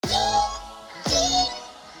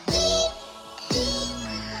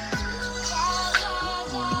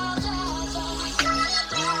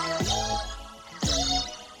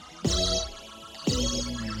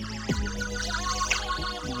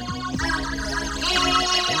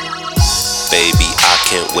Baby, I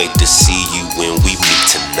can't wait to see you when we meet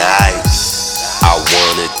tonight. I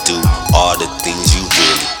wanna do all the things you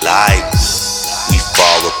really like. We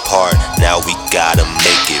fall apart, now we gotta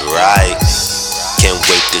make it right. Can't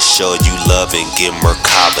wait to show you love and get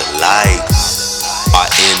Merkaba light.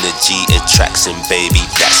 Our energy attracts, and baby,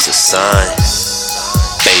 that's a sign.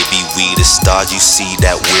 Baby, we the stars, you see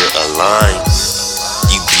that we're aligned.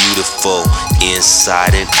 You beautiful,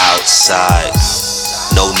 inside and outside.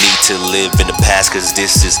 No need to live in the past, cause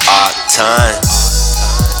this is our time.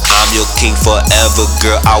 I'm your king forever,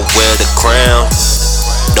 girl, I wear the crown.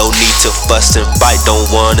 No need to fuss and fight, don't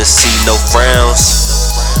wanna see no frowns.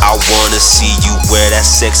 I wanna see you wear that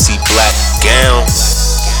sexy black gown.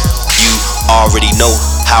 You already know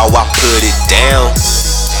how I put it down.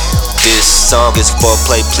 This song is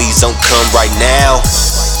foreplay, please don't come right now.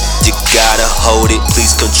 You gotta hold it,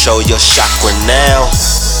 please control your chakra now.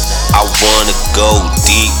 I wanna go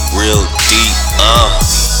deep, real deep,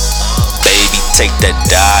 Baby, take that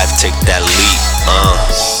dive, take that leap,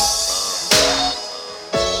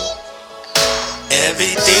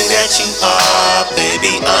 Everything that you are,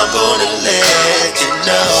 baby, I'm gonna let you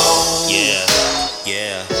know.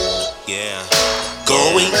 Yeah.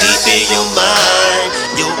 Going deep in your mind,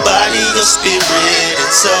 your body, your spirit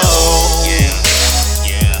and soul.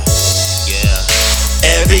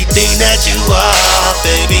 Everything that you are,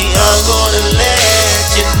 baby, I'm gonna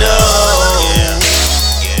let you know.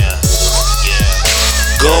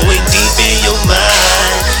 Going deep in your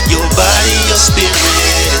mind, your body, your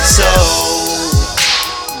spirit and soul.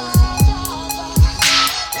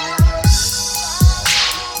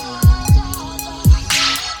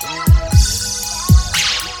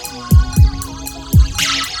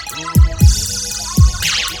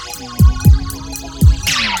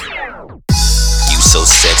 So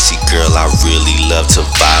sexy, girl, I really love to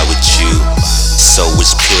vibe with you. So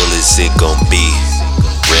which pill is it gon' be?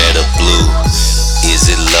 Red or blue? Is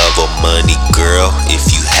it love or money, girl, if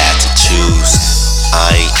you had to choose?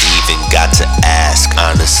 I ain't even got to ask,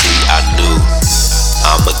 honestly I knew.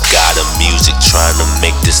 I'm a god of music, trying to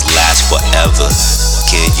make this last forever.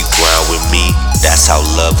 Can you grind with me? That's how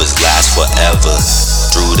lovers last forever.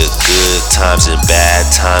 Through the good times and bad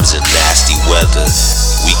times and nasty weather,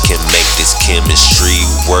 we can make this chemistry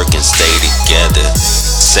work and stay together.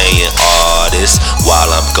 Saying all this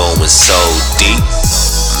while I'm going so deep.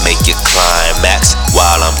 Make it climax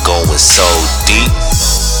while I'm going so deep.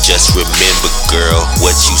 Just remember, girl,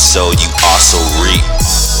 what you sow you also reap.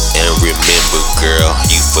 And remember, girl,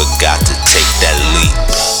 you forgot to take that leap.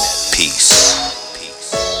 Peace.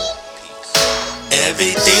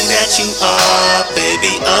 Everything that you are,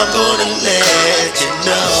 baby, I'm gonna let you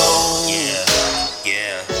know.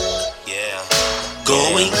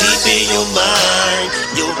 Going deep in your mind,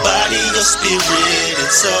 your body, your spirit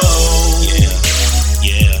and soul.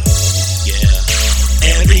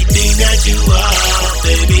 Everything that you are,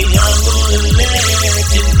 baby, I'm gonna let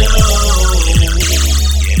you know.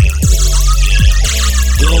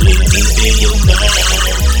 Going deep in your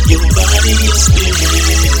mind, your body, your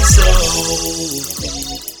spirit and soul.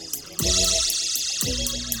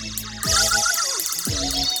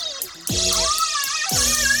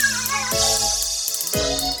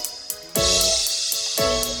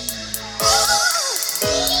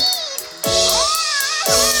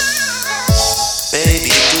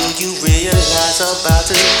 Baby, do you realize I'm about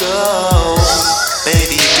to go?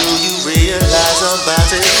 Baby, do you realize I'm about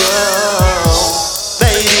to go?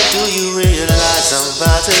 Baby, do you realize I'm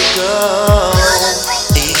about to go?